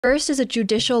First is a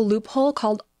judicial loophole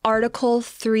called Article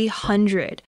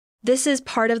 300. This is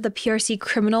part of the PRC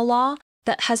criminal law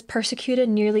that has persecuted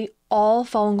nearly all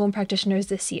Falun Gong practitioners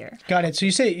this year. Got it. So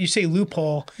you say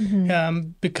loophole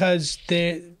because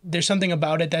there's something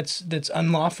about it that's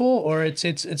unlawful, or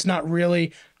it's not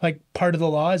really like part of the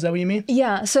law. Is that what you mean?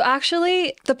 Yeah. So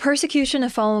actually, the persecution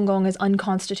of Falun Gong is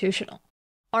unconstitutional.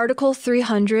 Article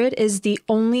 300 is the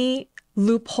only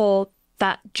loophole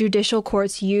that judicial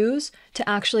courts use to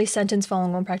actually sentence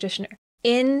Falun Gong practitioner.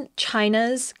 In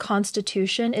China's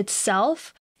constitution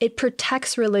itself, it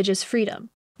protects religious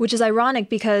freedom, which is ironic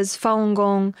because Falun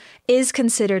Gong is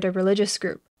considered a religious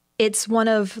group. It's one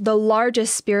of the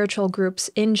largest spiritual groups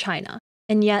in China,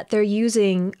 and yet they're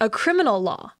using a criminal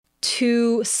law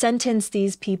to sentence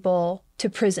these people to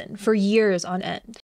prison for years on end.